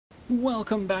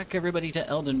Welcome back, everybody, to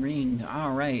Elden Ring.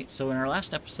 Alright, so in our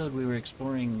last episode, we were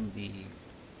exploring the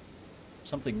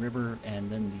something river and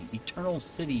then the Eternal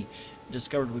City.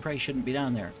 Discovered we probably shouldn't be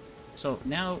down there. So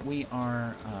now we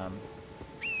are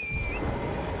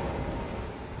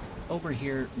over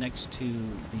here next to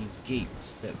these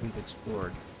gates that we've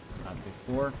explored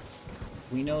before.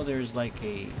 We know there's like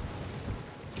a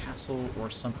castle or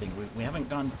something. We haven't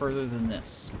gone further than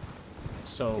this.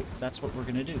 So that's what we're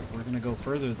going to do. We're going to go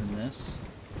further than this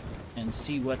and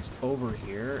see what's over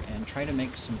here and try to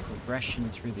make some progression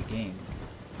through the game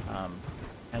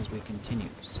as we continue.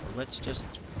 So let's just...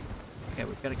 Okay,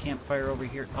 we've got a campfire over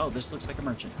here. Oh, this looks like a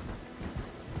merchant.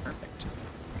 Perfect.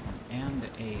 And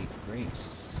a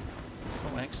grace.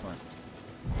 Oh, excellent.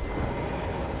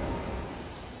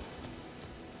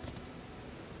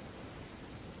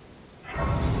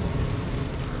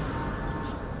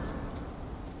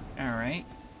 Alright.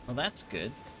 Well, that's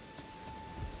good.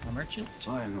 A merchant?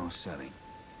 Buying or selling?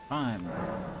 I'm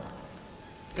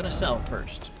gonna sell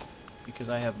first, because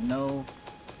I have no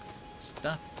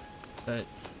stuff, but...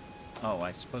 Oh,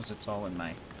 I suppose it's all in my...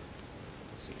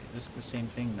 Let's see, is this the same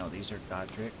thing? No, these are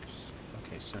Godric's.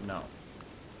 Okay, so no.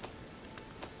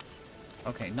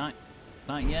 Okay, not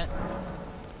yet.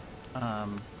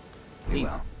 You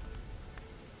will.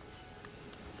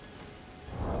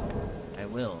 I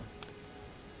will.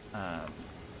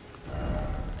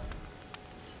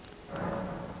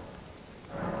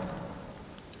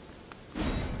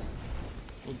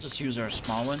 We'll just use our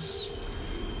small ones,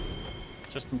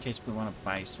 just in case we want to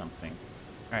buy something.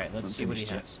 Alright, let's see what he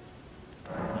has.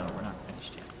 No, we're not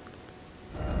finished yet.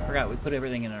 Forgot, we put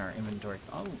everything in our inventory.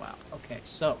 Oh, wow. Okay,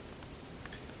 so...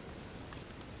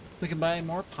 we can buy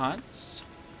more pots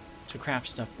to craft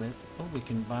stuff with. Oh, we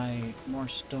can buy more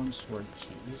stone sword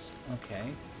keys.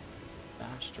 Okay.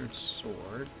 Bastard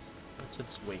sword. What's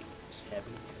its weight? It's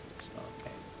heavy. So,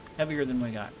 okay. Heavier than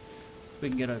we got. We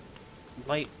can get a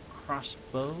light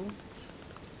crossbow.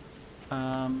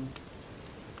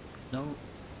 No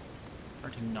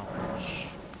parting knowledge.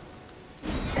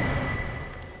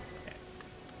 Okay.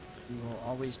 We will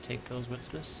always take those. What's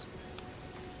this?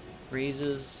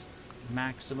 Raises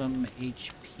maximum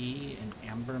HP and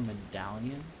amber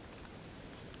medallion.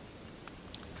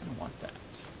 I kind of want that.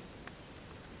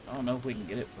 I don't know if we can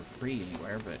get it for free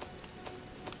anywhere, but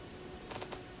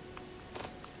I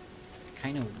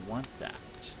kind of want that.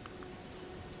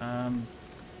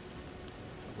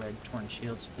 Red torn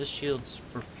shields. This shield's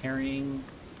for parrying.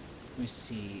 Let me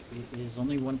see. It is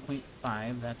only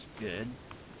 1.5. That's good.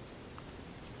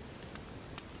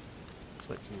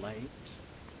 So it's light.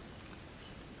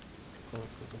 Gold,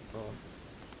 gold, gold.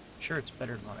 Sure, it's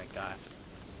better than what I got.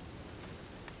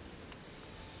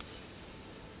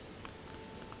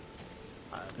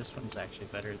 This one's actually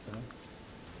better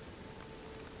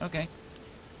though. Okay.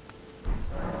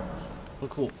 Well,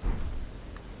 cool.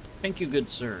 Thank you, good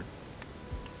sir.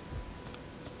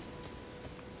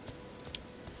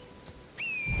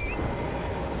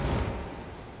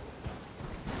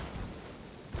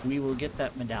 We will get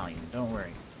that medallion, don't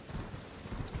worry.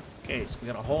 Okay, so we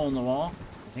got a hole in the wall.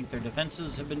 I think their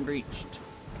defenses have been breached.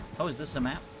 Oh, is this a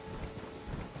map?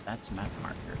 That's a map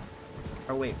marker.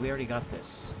 Oh wait, we already got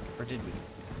this. Or did we?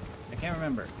 I can't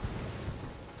remember.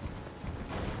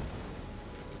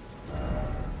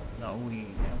 No, we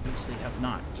obviously have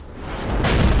not.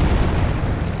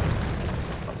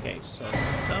 Okay, so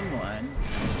someone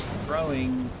is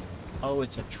throwing... Oh,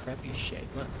 it's a trebuchet,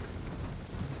 look.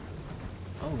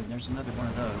 Oh, and there's another one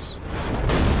of those.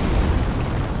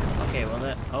 Okay, well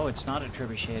that... Oh, it's not a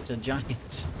trebuchet, it's a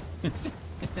giant.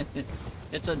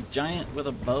 It's a giant with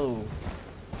a bow.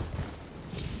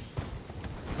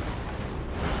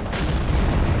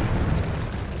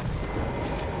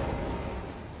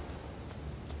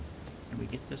 Can we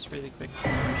get this really quick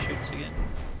before he shoots again?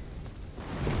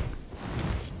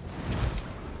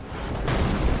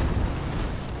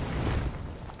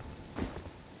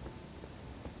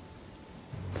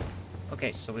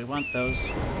 Okay, so we want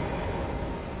those.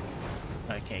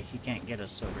 Okay, he can't get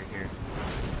us over here.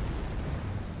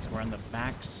 So we're on the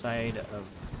back side of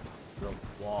the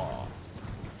wall.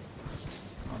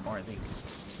 Oh, more of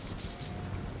these.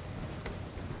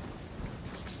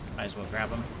 Might as well grab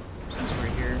them since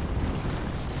we're here.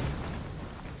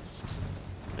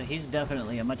 But he's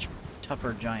definitely a much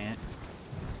tougher giant.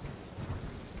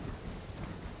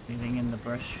 Anything in the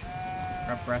brush?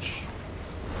 Brush.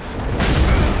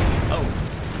 Oh,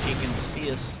 he can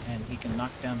see us and he can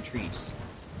knock down trees.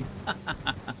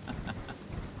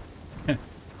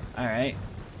 Alright.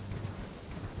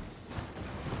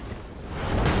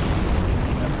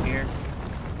 Up here.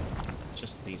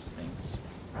 Just these things.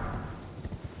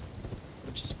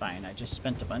 which is fine. I just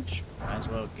spent a bunch. Might as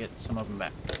well get some of them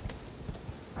back.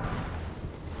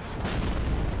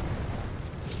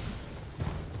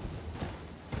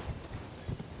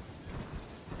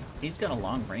 He's got a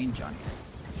long range on here.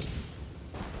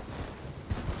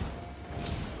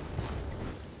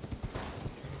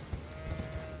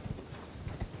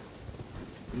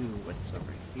 Ooh, what's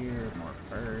over here? More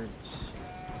birds.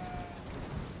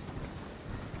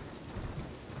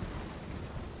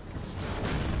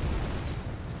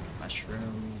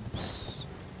 Mushrooms.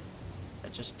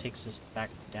 That just takes us back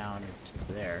down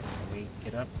to there. Can we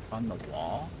get up on the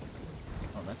wall?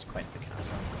 Oh, that's quite the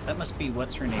castle. That must be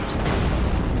what's her name's castle,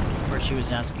 where she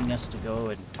was asking us to go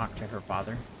and talk to her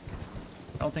father.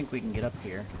 I don't think we can get up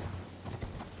here.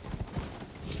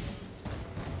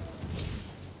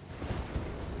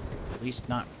 At least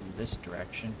not from this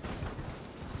direction.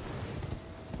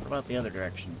 What about the other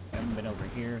direction? I haven't been over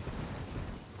here.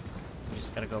 We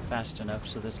just gotta go fast enough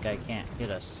so this guy can't hit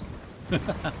us. He's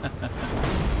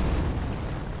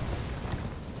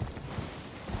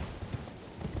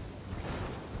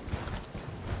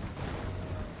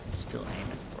still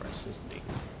aiming for us, isn't he?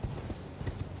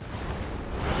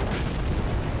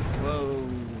 Whoa,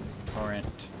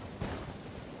 torrent.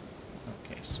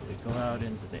 Okay, so we go out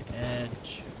into the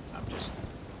edge. I'm just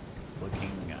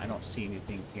looking. I don't see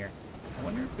anything here. I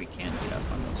wonder if we can get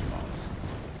up on those walls.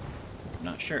 I'm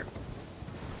not sure.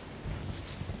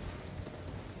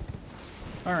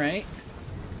 Alright.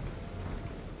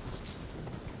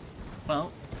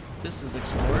 Well, this is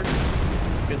explored.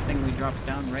 Good thing we dropped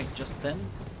down right just then.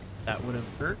 That would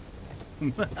have hurt.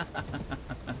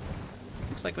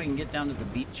 Looks like we can get down to the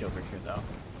beach over here, though.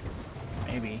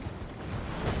 Maybe.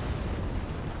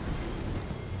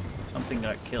 Something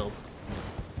got killed.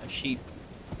 A sheep.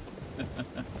 Okay,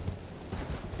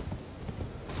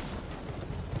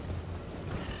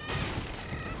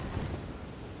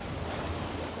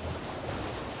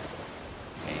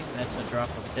 that's a drop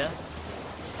of death.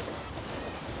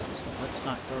 So let's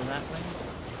not go that way.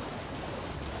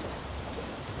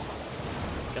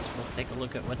 Guess we'll take a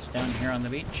look at what's down here on the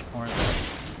beach, or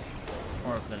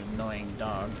of the annoying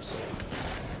dogs.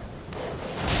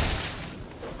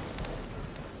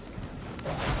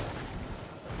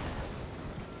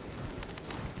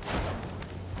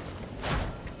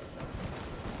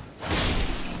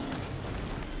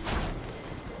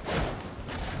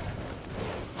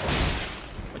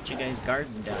 What you guys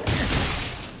guarding down here?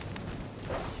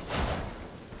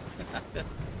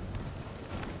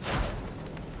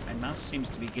 My mouse seems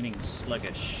to be getting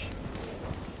sluggish.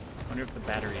 Wonder if the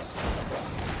battery's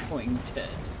going dead.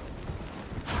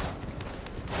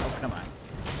 Oh, come on.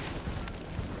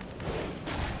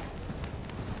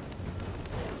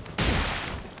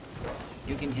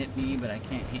 You can hit me, but I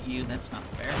can't hit you. That's not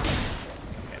fair.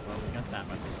 Okay, well, we got that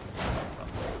one.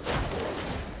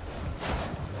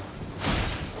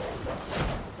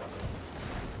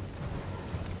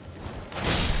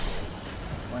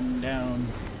 One down.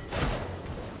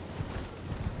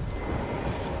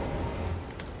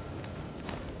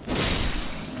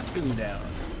 Two down.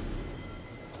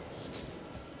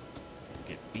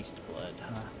 Get beast blood,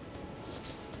 huh?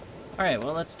 Alright,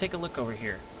 well, let's take a look over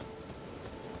here.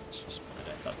 It's just blood.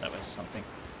 I thought that was something.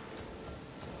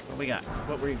 What we got?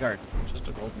 What were you guarding? Just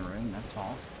a golden rune, that's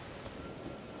all.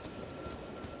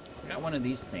 We got one of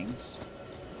these things.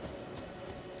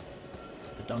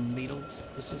 The dung beetles.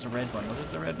 This is a red one. What does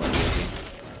the red one do?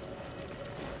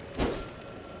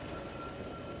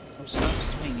 Oh, stop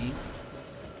swinging.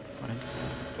 Fine.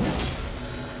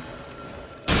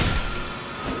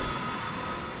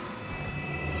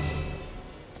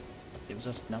 Gives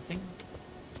us nothing?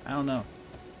 I don't know.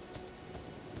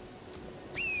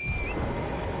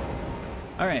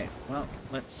 Alright, well,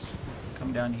 let's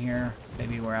come down here.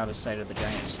 Maybe we're out of sight of the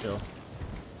giant still.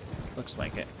 Looks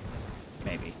like it.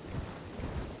 Maybe.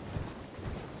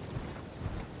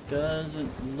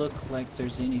 Doesn't look like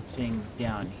there's anything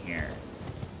down here.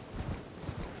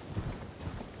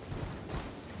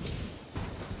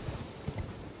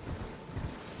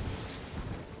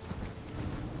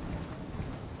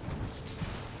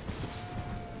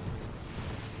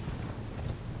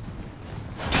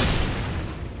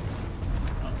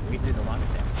 Oh, we did a lot of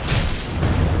damage.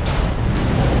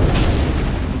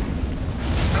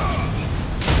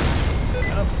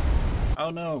 Oh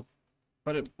no!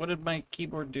 What did my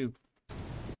keyboard do?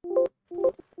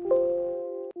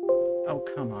 Oh,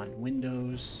 come on,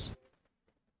 Windows.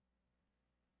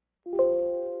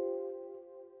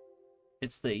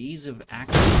 It's the ease of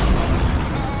access.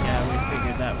 Yeah, we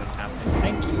figured that would happen.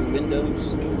 Thank you,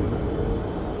 Windows.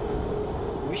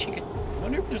 wish you could... I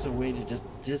wonder if there's a way to just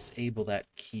disable that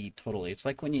key totally. It's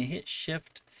like when you hit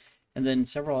shift and then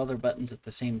several other buttons at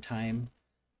the same time,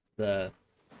 the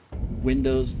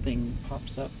Windows thing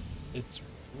pops up. It's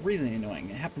really annoying.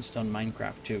 It happens to on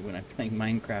Minecraft too when I'm playing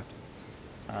Minecraft.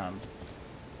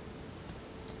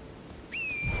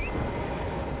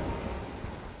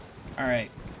 Alright.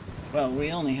 Well,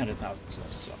 we only had 1,000 souls,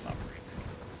 so I'm not worried.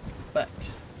 But,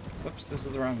 whoops, this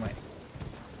is the wrong way.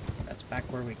 That's back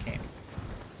where we came.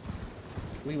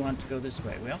 We want to go this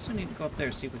way. We also need to go up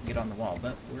there, see if we can get on the wall,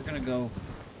 but we're gonna go...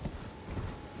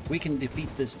 We can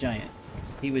defeat this giant.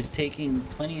 He was taking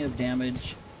plenty of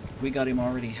damage. We got him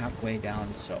already halfway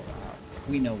down, so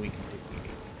we know we can defeat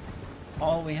him.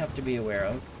 All we have to be aware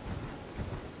of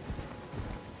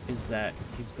is that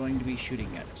he's going to be shooting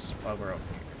at us while we're over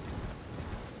here.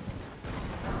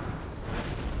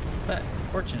 But,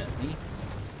 fortunately,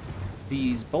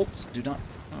 these bolts do not...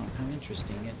 Oh, how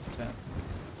interesting.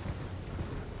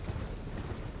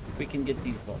 We can get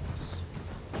these bolts.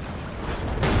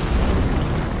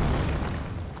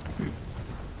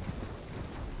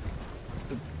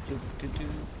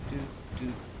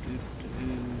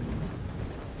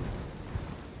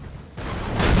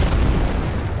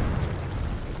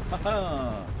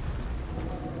 Haha!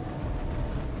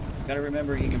 Gotta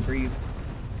remember he can breathe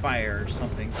fire or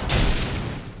something.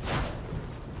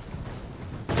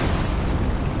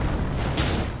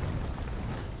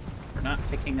 We're not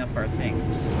picking up our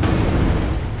things.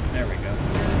 There we go.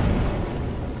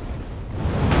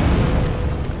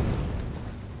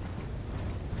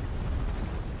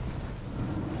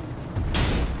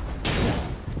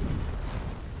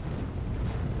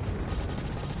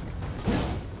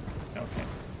 Okay.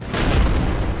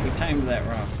 We timed that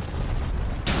wrong.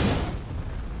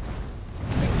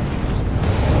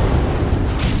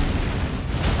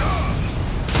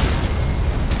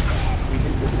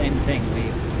 Same thing. We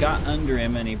got under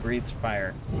him and he breathed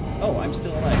fire. Oh, I'm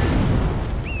still alive.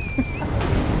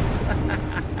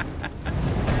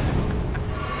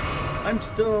 I'm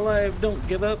still alive. Don't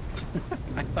give up.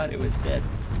 I thought it was dead.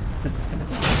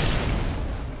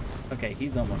 Okay,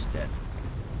 he's almost dead.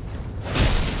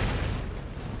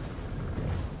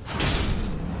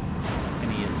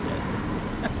 And he is dead.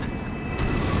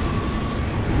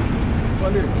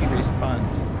 Wonder if he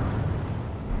respawns.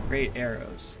 Great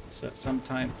arrows. So at some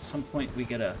point we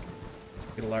get a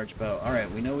large bow. All right,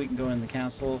 we know we can go in the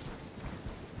castle.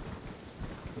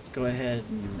 Let's go ahead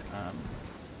and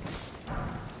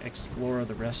explore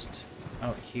the rest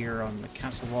out here on the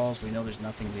castle walls. We know there's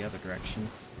nothing the other direction.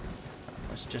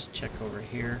 Let's just check over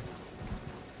here.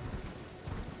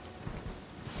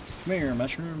 Come here,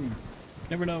 mushroom.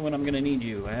 Never know when I'm gonna need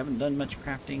you. I haven't done much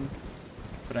crafting,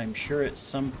 but I'm sure at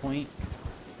some point.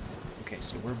 Okay,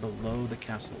 so we're below the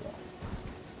castle wall.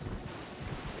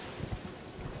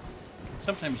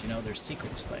 Sometimes, you know, there's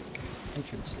secrets like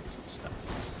entrances and stuff.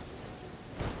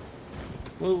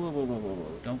 Whoa, whoa, whoa, whoa, whoa,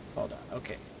 whoa. Don't fall down.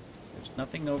 Okay. There's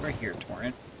nothing over here,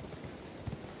 Torrent.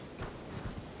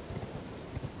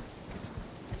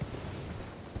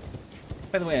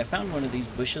 By the way, I found one of these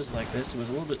bushes like this. It was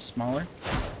a little bit smaller.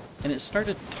 And it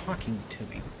started talking to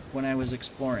me when I was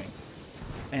exploring.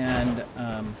 And,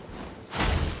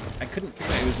 I couldn't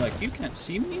figure out, it was like, you can't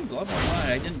see me, blah, blah, blah.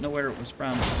 I didn't know where it was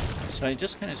from. So I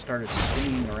just kind of started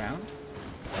swinging around,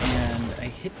 and I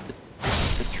hit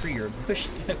the tree or bush,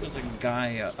 and it was a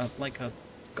guy, like a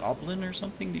goblin or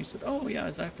something. He said, oh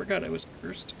yeah, I forgot I was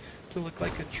cursed to look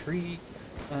like a tree.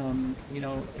 You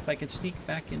know, if I could sneak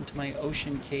back into my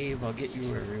ocean cave, I'll get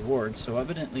you a reward. So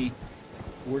evidently,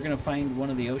 we're going to find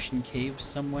one of the ocean caves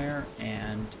somewhere,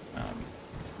 and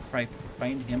probably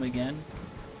find him again.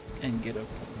 And get a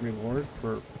reward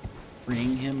for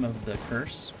freeing him of the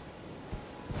curse.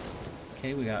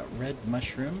 Okay, we got red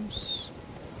mushrooms.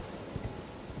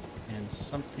 And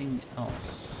something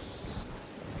else.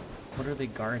 What are they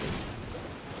guarding?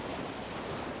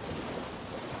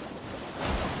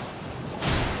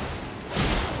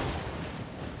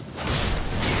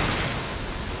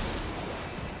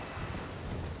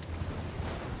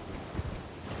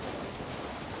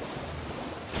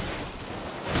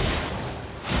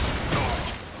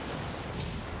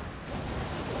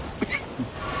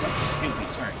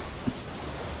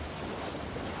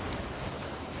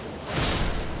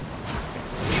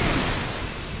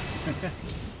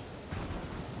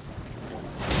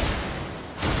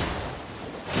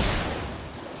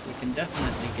 We can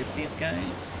definitely get these guys.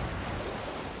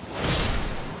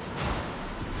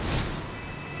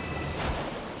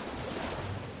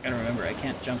 Gotta remember, I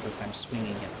can't jump if I'm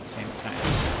swinging at the same time.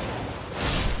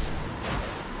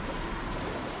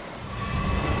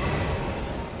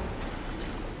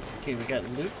 Okay, we got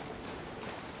loot.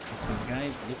 Some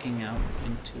guys looking out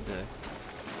into the...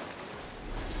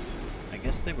 I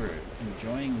guess they were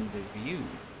enjoying the view.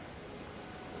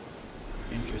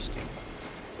 Interesting.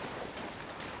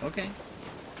 Okay.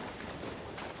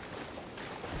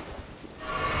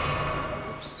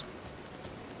 Oops.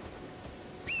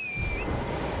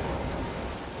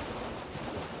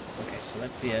 Okay, so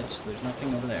that's the edge. So there's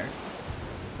nothing over there.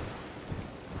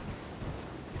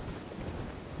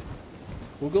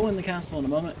 We'll go in the castle in a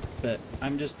moment, but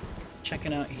I'm just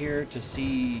checking out here to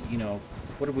see, you know,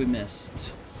 what have we missed?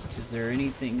 Is there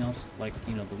anything else, like,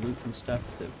 you know, the loot and stuff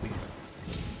that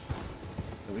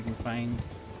we can find?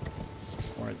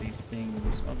 Or are these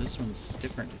things... Oh, this one's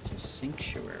different. It's a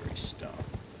sanctuary stone.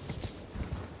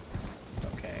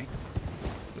 Okay.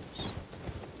 Oops.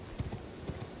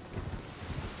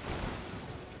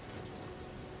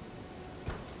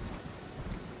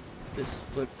 This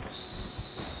looks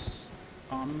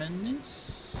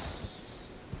ominous.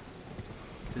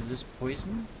 Is this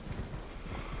poison?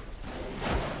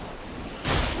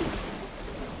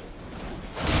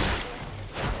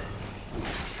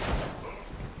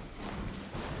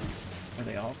 Are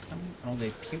they all coming? Oh,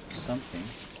 they puke something.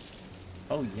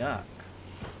 Oh, yuck.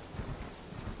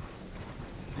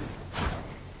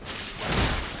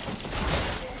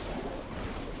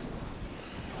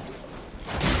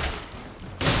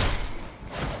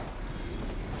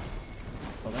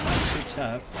 Well, they're not too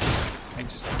tough.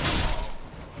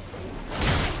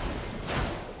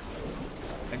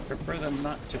 I prefer them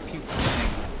not to puke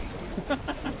anything.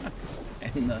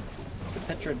 And the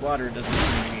Petrified water doesn't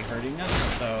seem to be hurting us,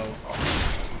 so...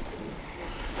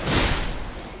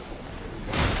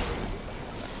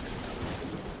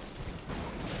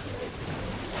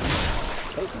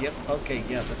 Oh, yep, okay,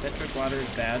 yeah, the Petrified water is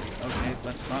bad. Okay,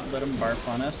 let's not let them barf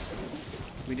on us.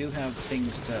 We do have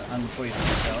things to unpoison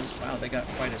ourselves. Wow, they got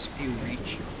quite a spew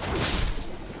reach.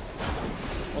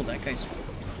 Oh, that guy's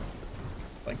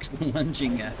like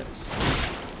lunging at us.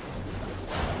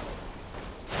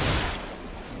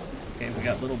 Okay, we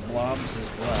got little blobs as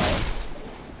well.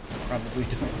 Probably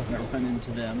don't want to run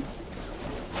into them.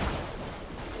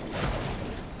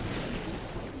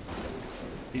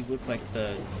 These look like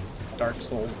the Dark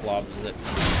Souls blobs that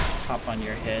hop on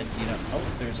your head, you know. Oh,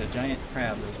 there's a giant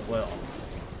crab as well.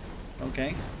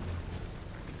 Okay.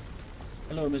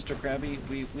 Hello, Mr. Krabby.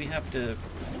 We have to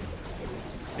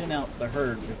thin out the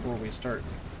herd before we start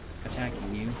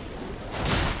attacking you.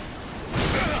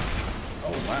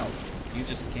 Oh, wow. You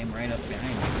just came right up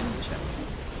behind me, didn't you?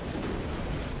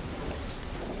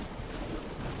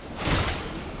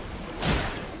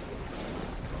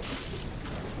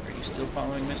 Are you still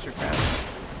following Mr. Krabs?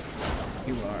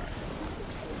 You are.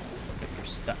 But you're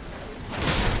stuck.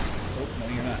 Oh, no,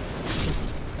 you're not.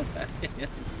 I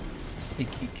think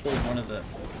he killed one of the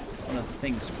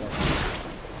things for me.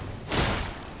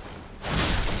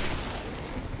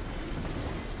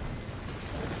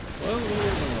 Whoa!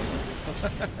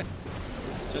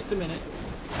 Just a minute.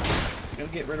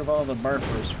 Gotta get rid of all the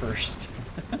barfers first.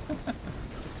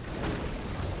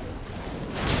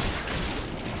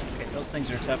 Okay, those things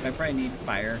are tough. I probably need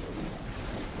fire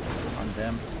on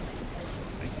them.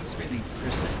 But he's really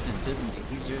persistent, isn't he?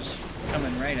 He's just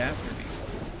coming right after me.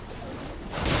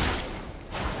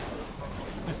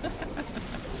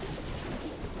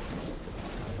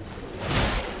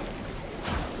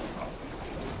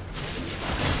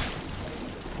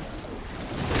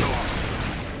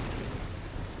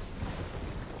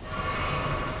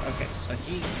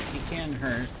 He can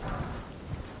hurt.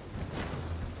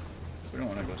 We don't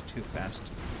want to go too fast.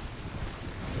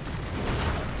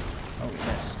 Oh, we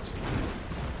missed.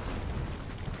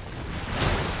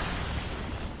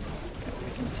 Yeah, we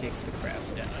can take the crab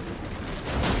down.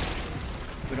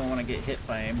 We don't want to get hit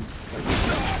by him.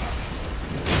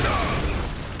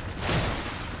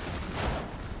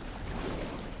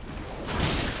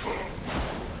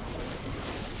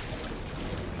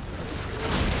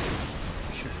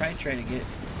 Try to get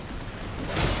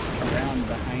around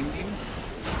behind you.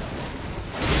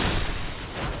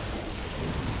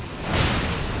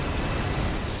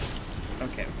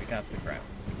 Okay, we got the crab.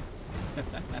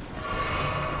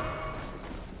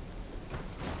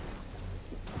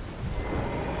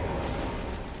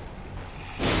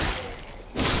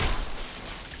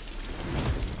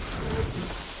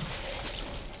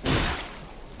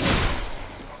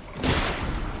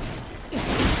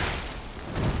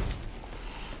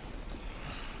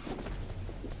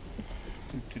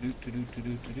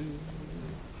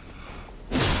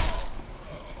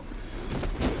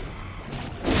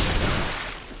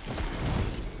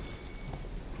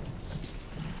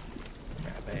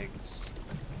 Crab eggs.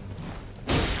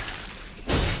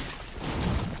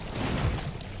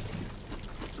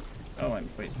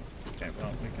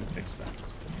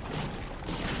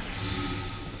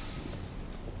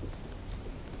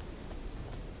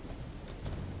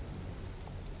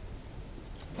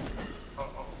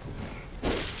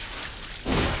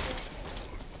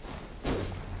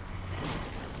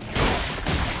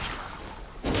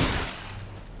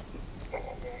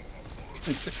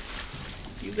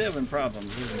 He's having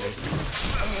problems, isn't he?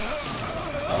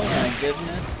 Oh my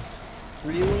goodness.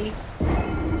 Really?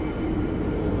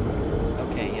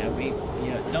 Okay,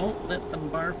 yeah, don't let them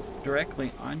barf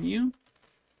directly on you,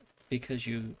 because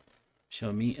you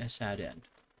show me a sad end.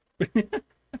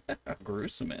 A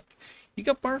gruesome end. You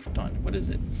got barfed on. What is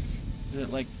it? Is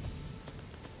it like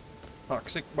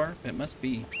toxic barf? It must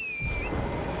be.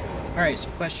 Alright, so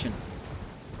question.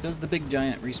 Does the big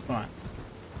giant respawn?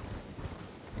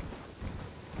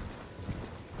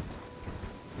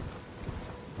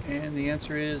 And the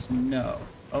answer is no.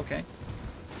 Okay.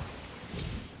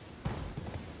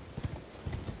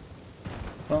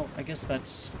 Well, I guess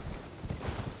that's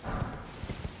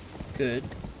good.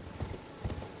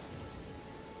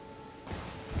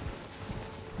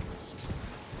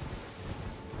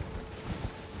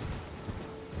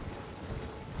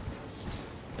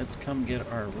 Let's come get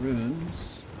our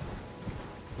runes.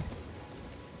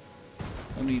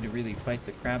 No need to really fight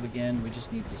the crab again. We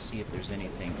just need to see if there's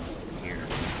anything here.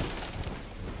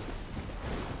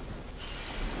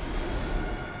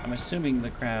 I'm assuming the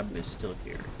crab is still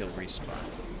here. He'll respawn.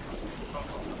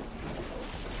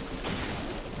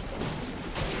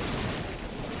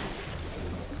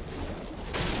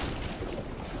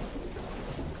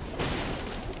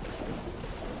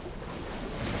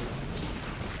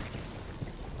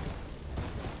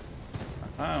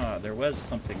 Ah, there was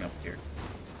something up here.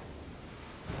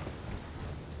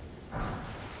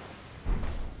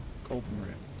 Golden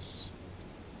runes.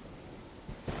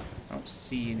 I don't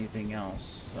see anything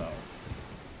else, so...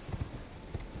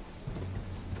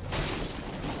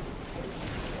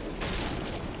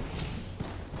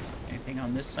 Anything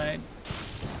on this side?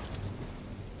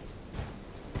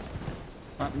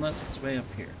 Not unless it's way up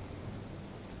here.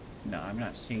 No, I'm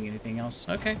not seeing anything else.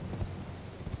 Okay.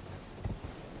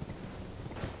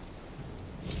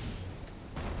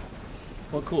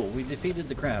 Well, cool. We defeated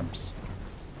the crabs.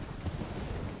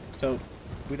 So,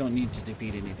 we don't need to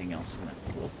defeat anything else in that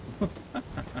pool.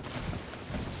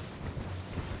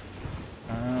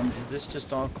 Is this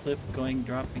just all cliff going,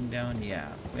 dropping down? Yeah.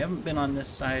 We haven't been on this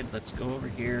side. Let's go over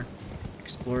here,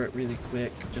 explore it really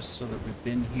quick, just so that we've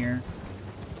been here.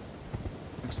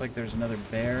 Looks like there's another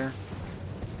bear.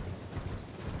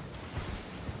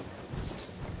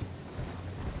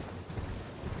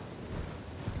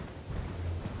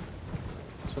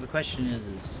 So the question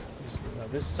is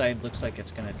this side looks like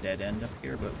it's going to dead end up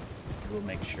here, but we'll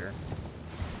make sure.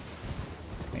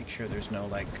 Make sure there's no,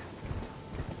 like,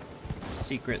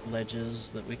 secret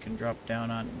ledges that we can drop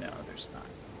down on. No, there's not.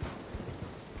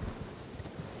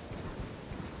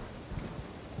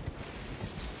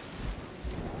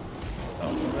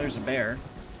 Oh, well, there's a bear.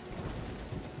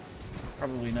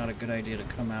 Probably not a good idea to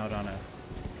come out on a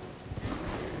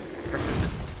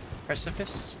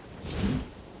precipice.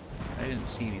 I didn't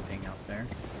see anything out there.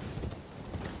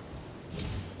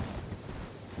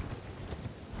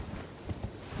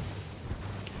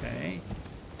 Okay.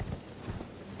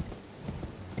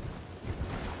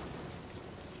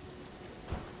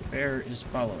 Bear is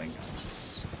following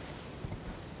us.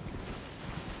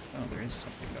 Oh, there is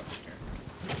something over here.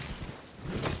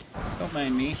 Don't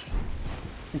mind me.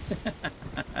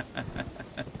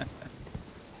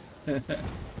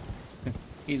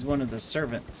 He's one of the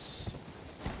servants.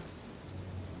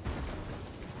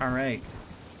 Alright,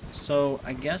 so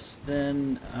I guess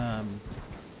then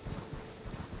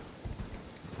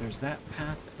there's that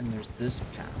path and there's this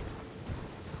path.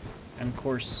 And of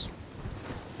course,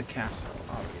 the castle,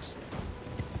 obviously.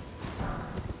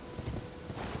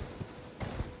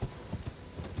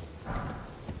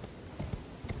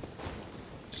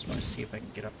 Just want to see if I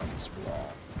can get up on this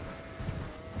wall.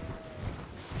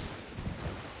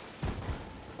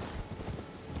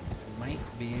 I might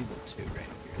be able to right here.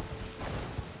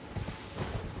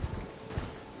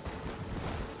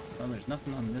 Well, there's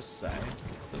nothing on this side.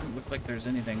 Doesn't look like there's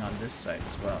anything on this side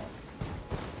as well.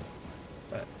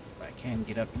 But I can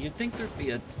get up. You'd think there'd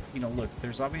be a, you know, look,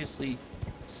 there's obviously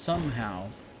somehow,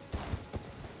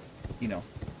 you know,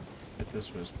 if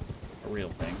this was a real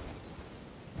thing,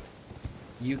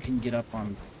 you can get up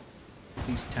on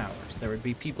these towers. There would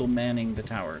be people manning the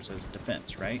towers as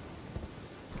defense, right?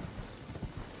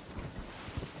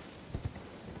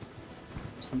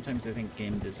 Sometimes I think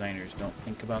game designers don't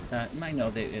think about that, and I know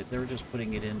they were just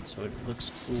putting it in so it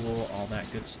looks cool, all that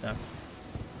good stuff.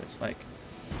 But it's like,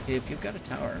 hey, if you've got a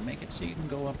tower, make it so you can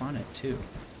go up on it too,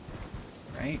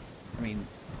 right? I mean,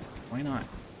 why not?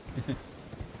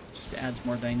 Just adds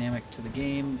more dynamic to the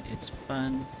game. It's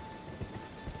fun.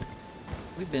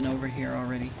 We've been over here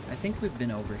already. I think we've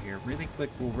been over here. Really quick,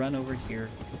 we'll run over here.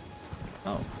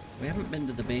 Oh, we haven't been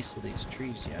to the base of these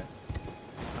trees yet.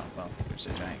 Oh, well, there's a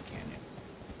giant canyon.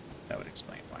 That would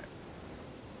explain why.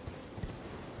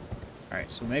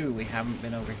 Alright, so maybe we haven't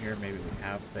been over here, maybe we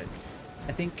have, but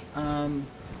I think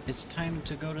it's time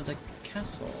to go to the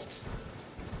castle.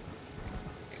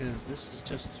 Because this is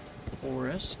just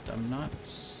forest. I'm not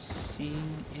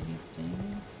seeing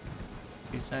anything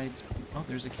besides... Oh,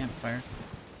 there's a campfire.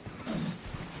 Is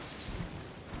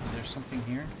there something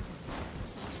here?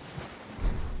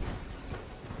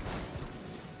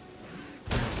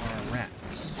 There are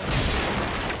rats.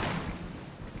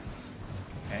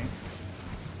 Okay.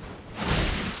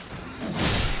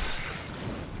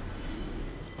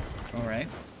 Alright.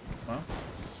 Well.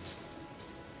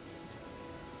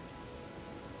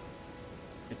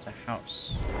 It's a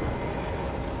house.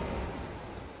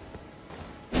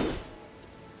 Can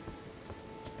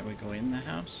we go in the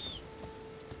house?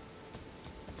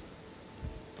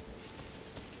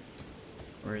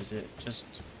 Or is it just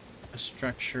a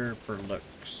structure for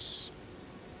looks?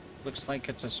 Looks like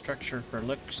it's a structure for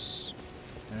looks,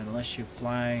 and unless you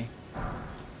fly,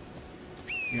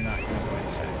 you're not going to go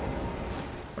inside.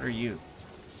 What are you?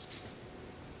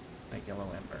 Like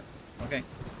yellow ember. Okay.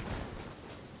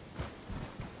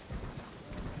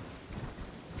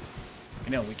 I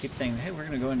know, we keep saying, hey, we're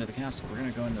going to go into the castle, we're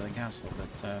going to go into the castle, but,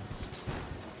 let's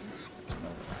go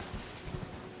over that.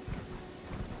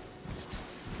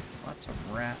 Lots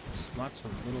of rats, lots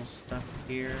of little stuff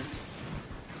here.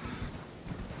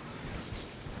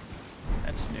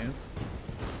 That's new.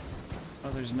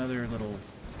 Oh, there's another little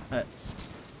hut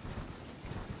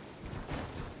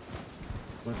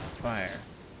with fire.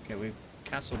 Okay,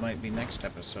 castle might be next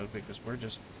episode because we're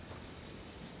just...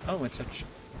 Oh, it's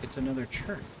another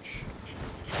church.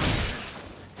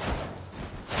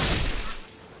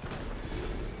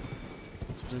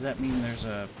 So does that mean there's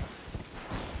a...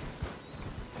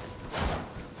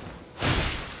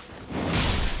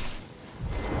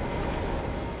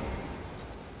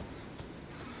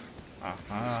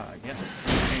 Aha, yes,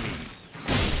 maybe.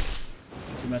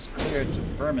 We must clear it to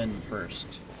vermin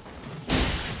first.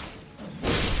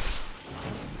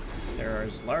 There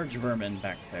is large vermin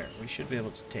back there. We should be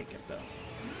able to take it, though.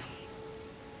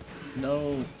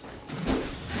 No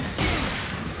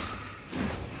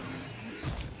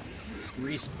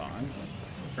respawn,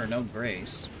 or no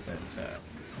grace, but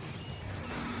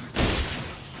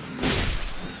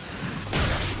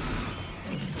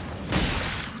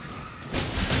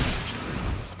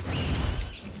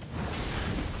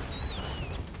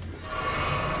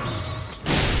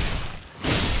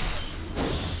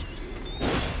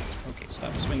okay,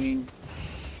 stop swinging.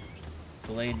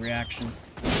 Delayed reaction.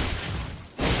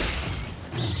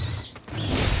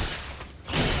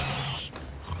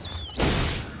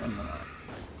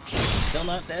 Still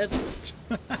not dead?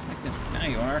 Now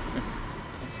you are.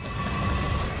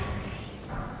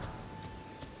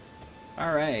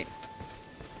 Alright.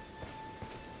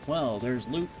 Well, there's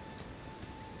loot.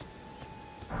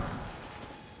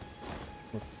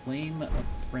 The Flame of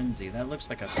Frenzy. That looks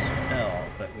like a spell,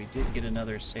 but we did get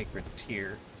another sacred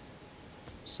tier.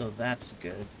 So that's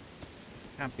good.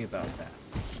 Happy about that.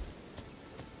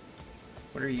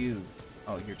 What are you?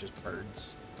 Oh, you're just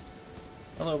birds.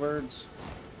 Hello, birds.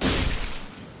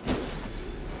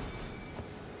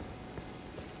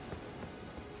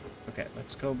 Okay,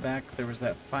 let's go back. There was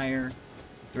that fire.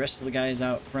 The rest of the guys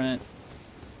out front.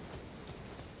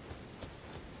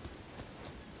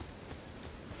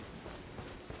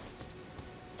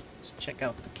 Let's check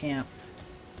out the camp.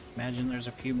 Imagine there's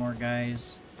a few more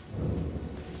guys.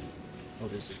 Oh,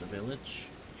 this is a village.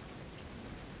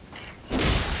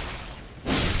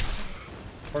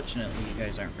 Fortunately, you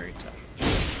guys aren't very tough.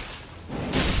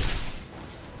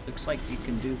 Looks like you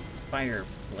can do fire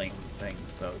flame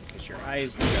things, though, because your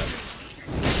eyes lit up.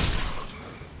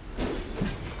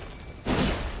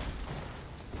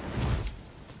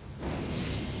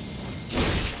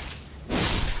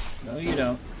 No, you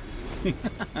don't.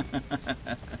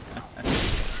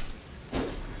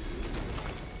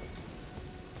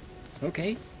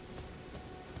 Okay. I'm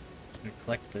gonna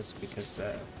collect this because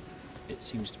it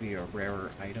seems to be a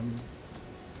rarer item.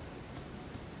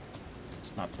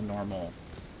 It's not the normal.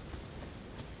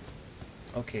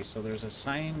 Okay, so there's a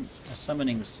sign, a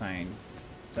summoning sign.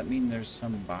 Does that mean there's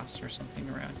some boss or something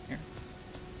around here?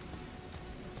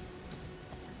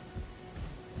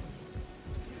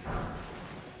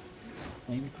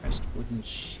 Flame crest wooden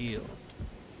shield.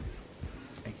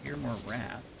 I hear more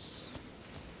rats.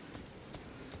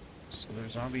 So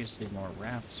there's obviously more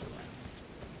rats around.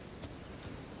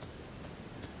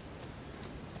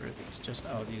 What are these? Just,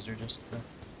 oh, these are just the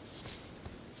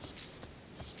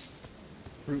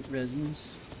fruit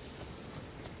resins.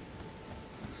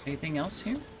 Anything else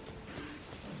here?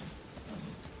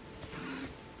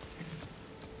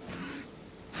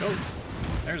 Oh,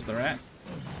 there's the rat.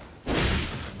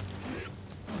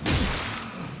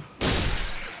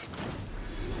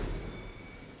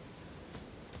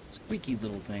 Squeaky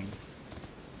little thing.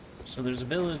 So there's a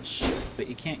village, but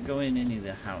you can't go in any of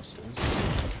the houses.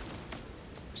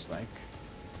 Looks like.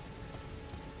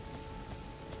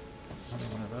 Another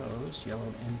one of those.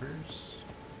 Yellow embers.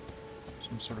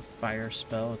 Some sort of fire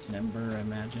spell. It's an ember, I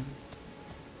imagine.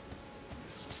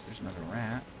 There's another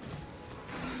rat.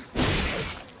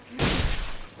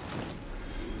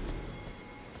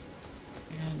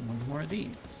 And one more of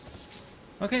these.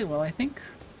 Okay, well, I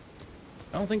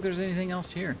don't think there's anything else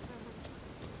here.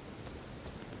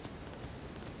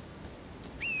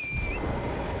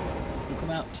 We'll come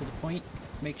out to the point,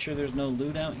 make sure there's no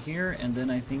loot out here, and then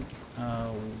I think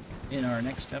in our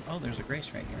next step... Oh, there's a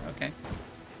grace right here. Okay.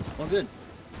 Well, good.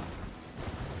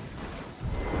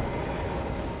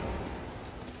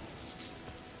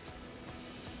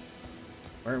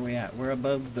 Where are we at? We're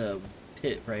above the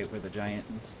pit, right, where the giant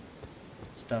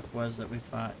stuff was that we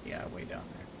fought? Yeah, way down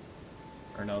there.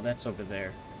 Or no, that's over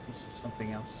there. This is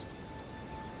something else.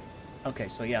 Okay,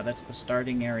 so yeah, that's the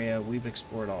starting area. We've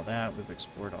explored all that. We've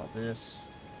explored all this.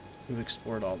 We've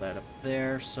explored all that up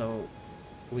there. So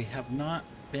we have not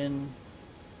been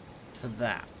to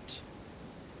that.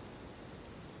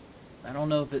 I don't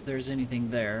know if there's anything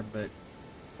there, but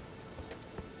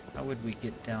how would we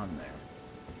get down there?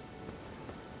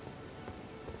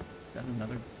 Got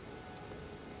another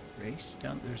grace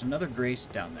down? There's another grace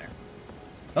down there.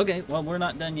 Okay, well, we're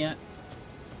not done yet.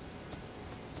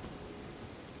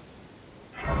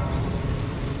 I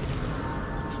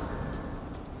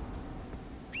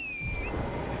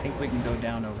think we can go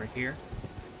down over here.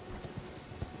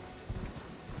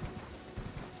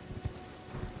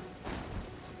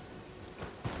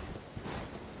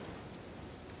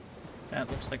 That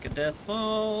looks like a death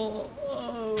fall.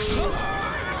 Oh,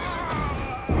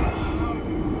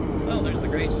 oh, there's the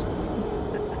grace.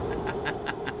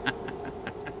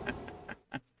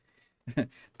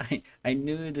 I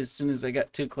knew it as soon as I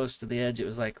got too close to the edge. It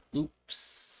was like,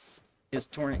 oops, is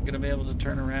Torrent gonna be able to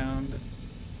turn around?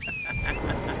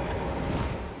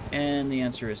 And the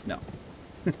answer is no.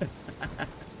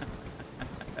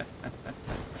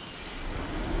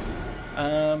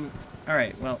 All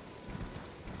right, well.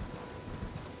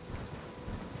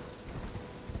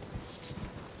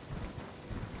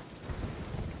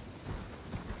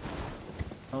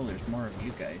 Oh, there's more of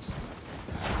you guys.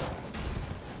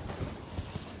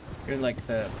 You're like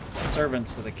the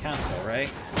servants of the castle, right?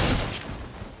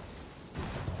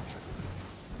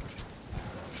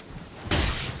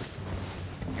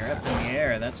 You're up in the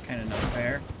air, that's kind of no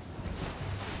fair.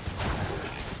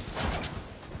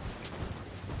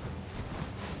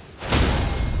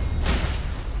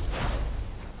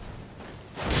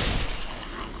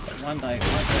 But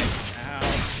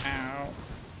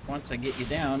once I get you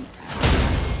down,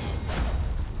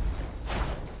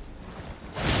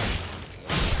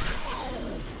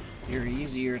 you're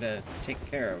easier to take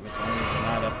care of as long as you're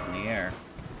not up in the air.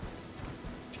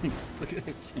 Look at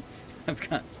it. I've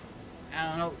got...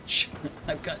 Ouch!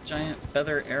 I've got giant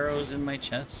feather arrows in my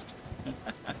chest.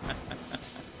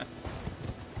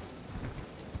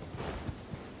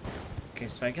 Okay,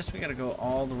 so I guess we gotta go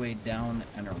all the way down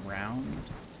and around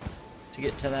to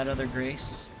get to that other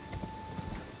grace.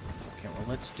 Okay, well,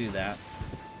 let's do that.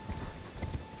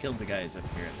 Killed the guys up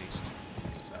here at least.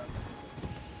 So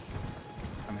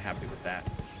I'm happy with that.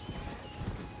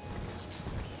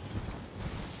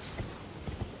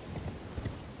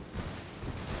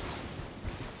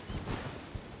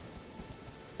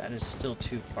 That is still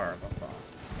too far of a fall.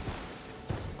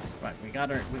 Right, we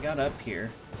got up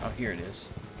here. Oh, here it is.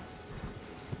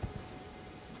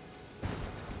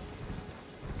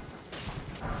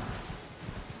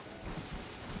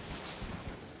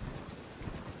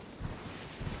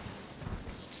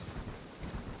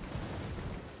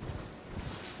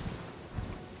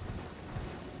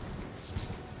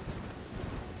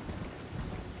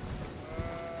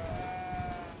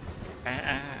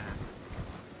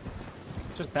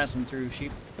 Just passing through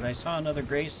sheep, but I saw another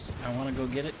grace. I want to go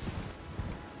get it.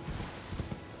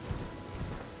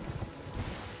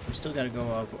 We still got to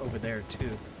go over there too.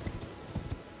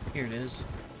 Here it is.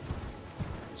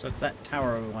 So it's that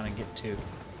tower we want to get to.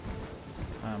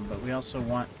 But we also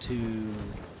want to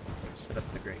set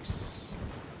up the grace.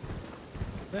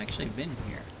 We've actually been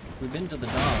here. We've been to the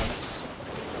dogs.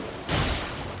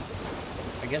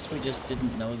 I guess we just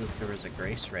didn't know that there was a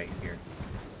grace right here.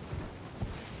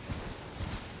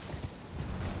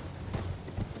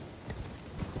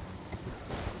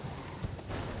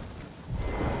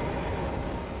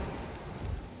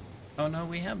 Oh no,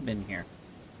 we have been here.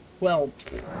 Well,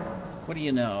 what do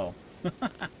you know? Don't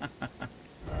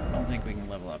think we can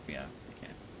level up yet.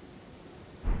 Okay.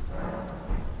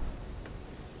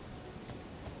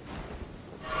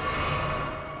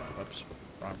 Whoops,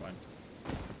 wrong one.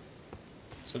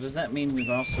 So does that mean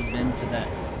we've also been to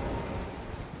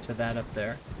that up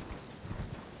there?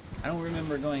 I don't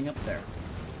remember going up there.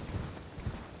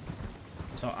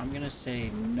 So I'm gonna say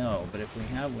no, but if we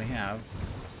have, we have.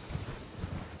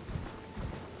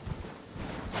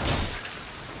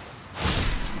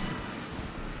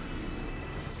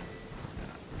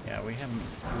 Yeah, we haven't,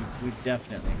 we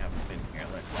definitely haven't been here.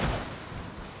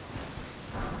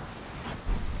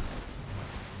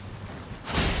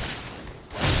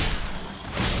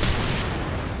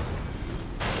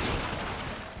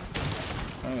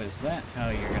 Oh, is that how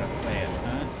you're gonna play it,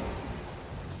 huh?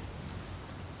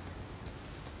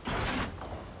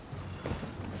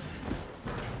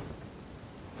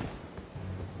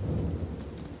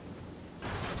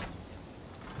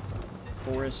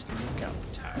 Forest Lookout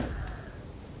Tower.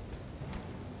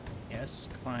 Yes,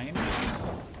 climb.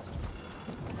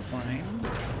 Climb.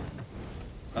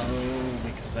 Oh,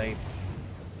 because I...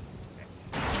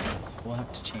 We'll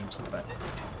have to change the buttons.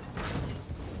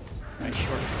 I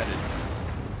shortcutted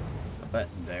a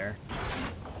button there. I'm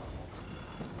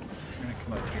gonna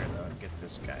come up here though and get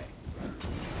this guy.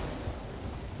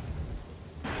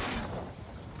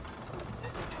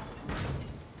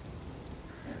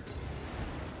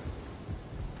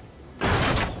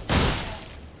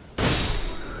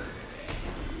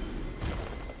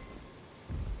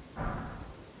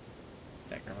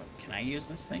 Can I use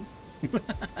this thing? That'd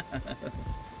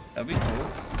be cool.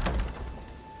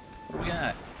 What do we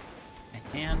got? A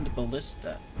hand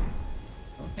ballista.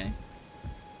 Okay.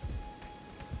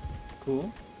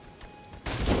 Cool.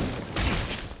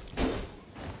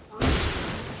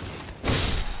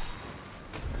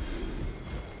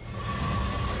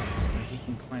 He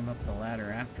can climb up the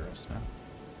ladder after us, huh?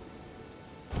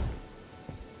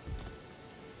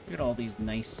 Look at all these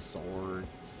nice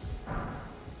swords.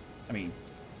 I mean,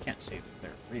 can't say that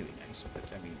they're really nice, but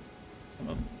I mean, some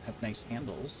of them have nice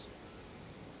handles.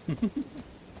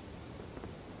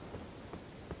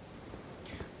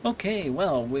 Okay,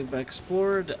 well, we've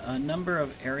explored a number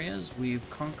of areas. We've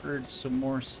conquered some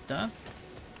more stuff.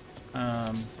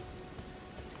 That's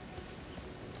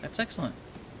excellent.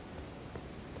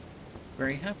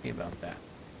 Very happy about that.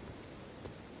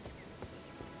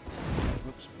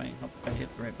 Whoops, I hope I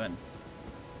hit the right button.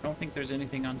 I don't think there's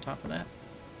anything on top of that.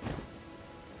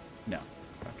 No.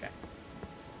 Okay.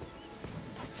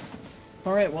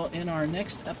 Alright, well, in our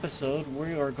next episode,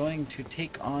 we are going to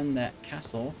take on that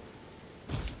castle.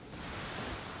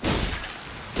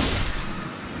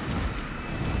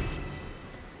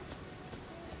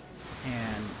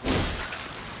 And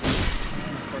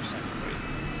of course I'm crazy.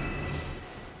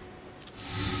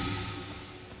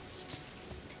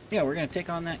 Yeah, we're going to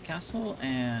take on that castle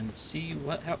and see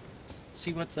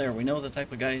what's there. We know the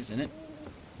type of guys in it.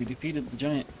 We defeated the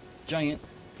giant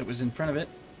that was in front of it.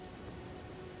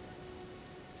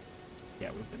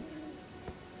 Yeah, we've been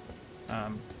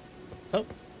there. So,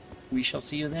 we shall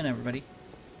see you then, everybody.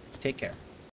 Take care.